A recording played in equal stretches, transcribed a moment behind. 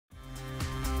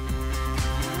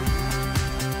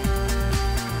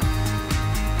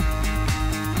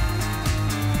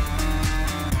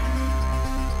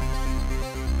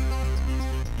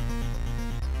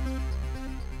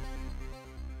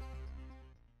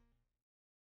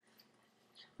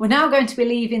We're now going to be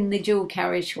leaving the dual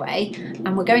carriageway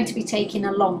and we're going to be taking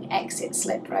a long exit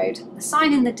slip road. The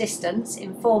sign in the distance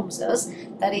informs us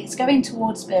that it's going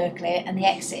towards Berkeley and the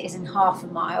exit is in half a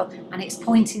mile and it's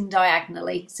pointing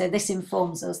diagonally, so this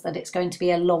informs us that it's going to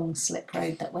be a long slip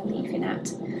road that we're leaving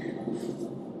at.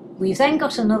 We've then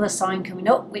got another sign coming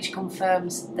up which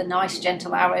confirms the nice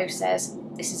gentle arrow says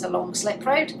this is a long slip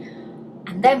road,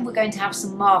 and then we're going to have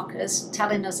some markers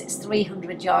telling us it's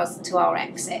 300 yards to our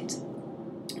exit.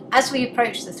 As we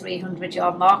approach the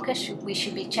 300-yard marker, we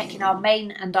should be checking our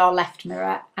main and our left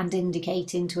mirror and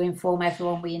indicating to inform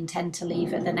everyone we intend to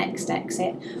leave at the next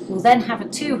exit. We'll then have a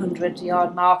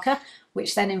 200-yard marker,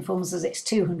 which then informs us it's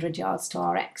 200 yards to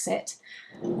our exit.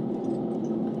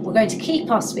 We're going to keep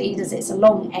our speed as it's a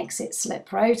long exit slip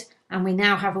road, and we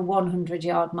now have a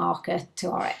 100-yard marker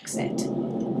to our exit.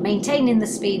 Maintaining the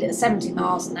speed at 70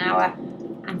 miles an hour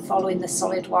and following the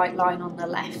solid white line on the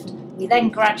left. We then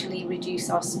gradually reduce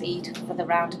our speed for the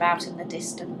roundabout in the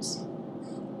distance.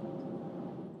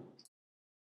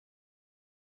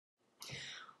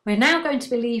 We're now going to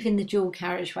be leaving the dual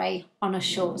carriageway on a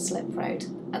short slip road.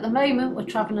 At the moment we're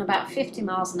travelling about 50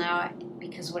 miles an hour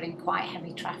because we're in quite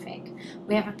heavy traffic.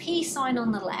 We have a P sign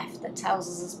on the left that tells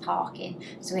us there's parking,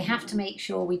 so we have to make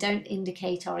sure we don't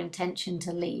indicate our intention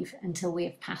to leave until we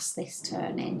have passed this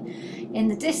turning. In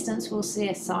the distance we'll see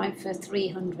a sign for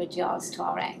 300 yards to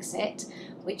our exit,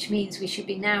 which means we should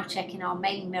be now checking our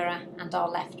main mirror and our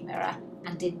left mirror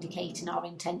and indicating our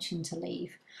intention to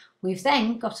leave. We've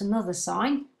then got another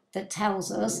sign that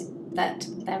tells us that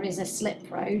there is a slip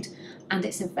road, and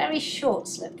it's a very short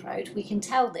slip road. We can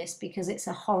tell this because it's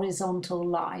a horizontal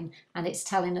line and it's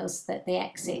telling us that the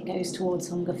exit goes towards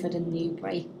Hungerford and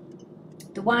Newbury.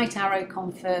 The white arrow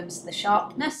confirms the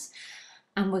sharpness,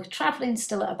 and we're travelling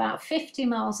still at about 50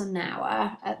 miles an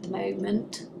hour at the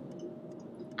moment,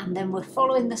 and then we're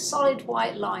following the solid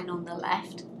white line on the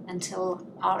left until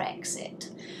our exit.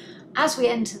 As we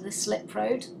enter the slip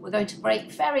road, we're going to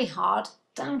brake very hard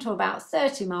down to about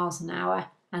 30 miles an hour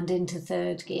and into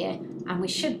third gear, and we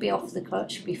should be off the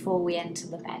clutch before we enter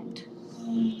the bend.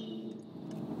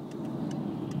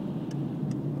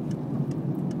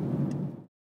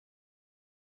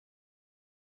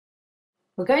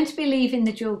 We're going to be leaving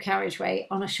the dual carriageway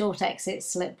on a short exit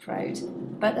slip road,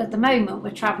 but at the moment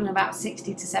we're travelling about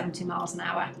 60 to 70 miles an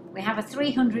hour. We have a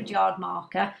 300-yard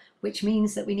marker, which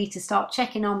means that we need to start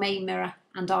checking our main mirror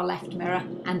and our left mirror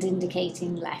and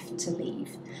indicating left to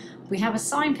leave. We have a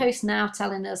signpost now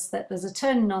telling us that there's a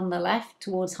turning on the left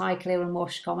towards Highclere and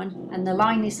Washcommon, and the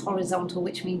line is horizontal,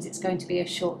 which means it's going to be a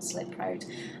short slip road.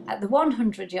 At the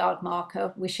 100-yard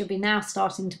marker, we should be now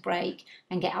starting to brake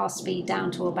and get our speed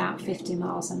down to about 50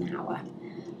 miles an hour.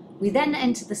 We then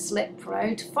enter the slip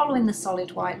road, following the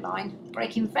solid white line,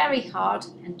 braking very hard,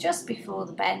 and just before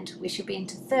the bend, we should be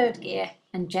into third gear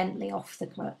and gently off the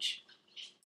clutch.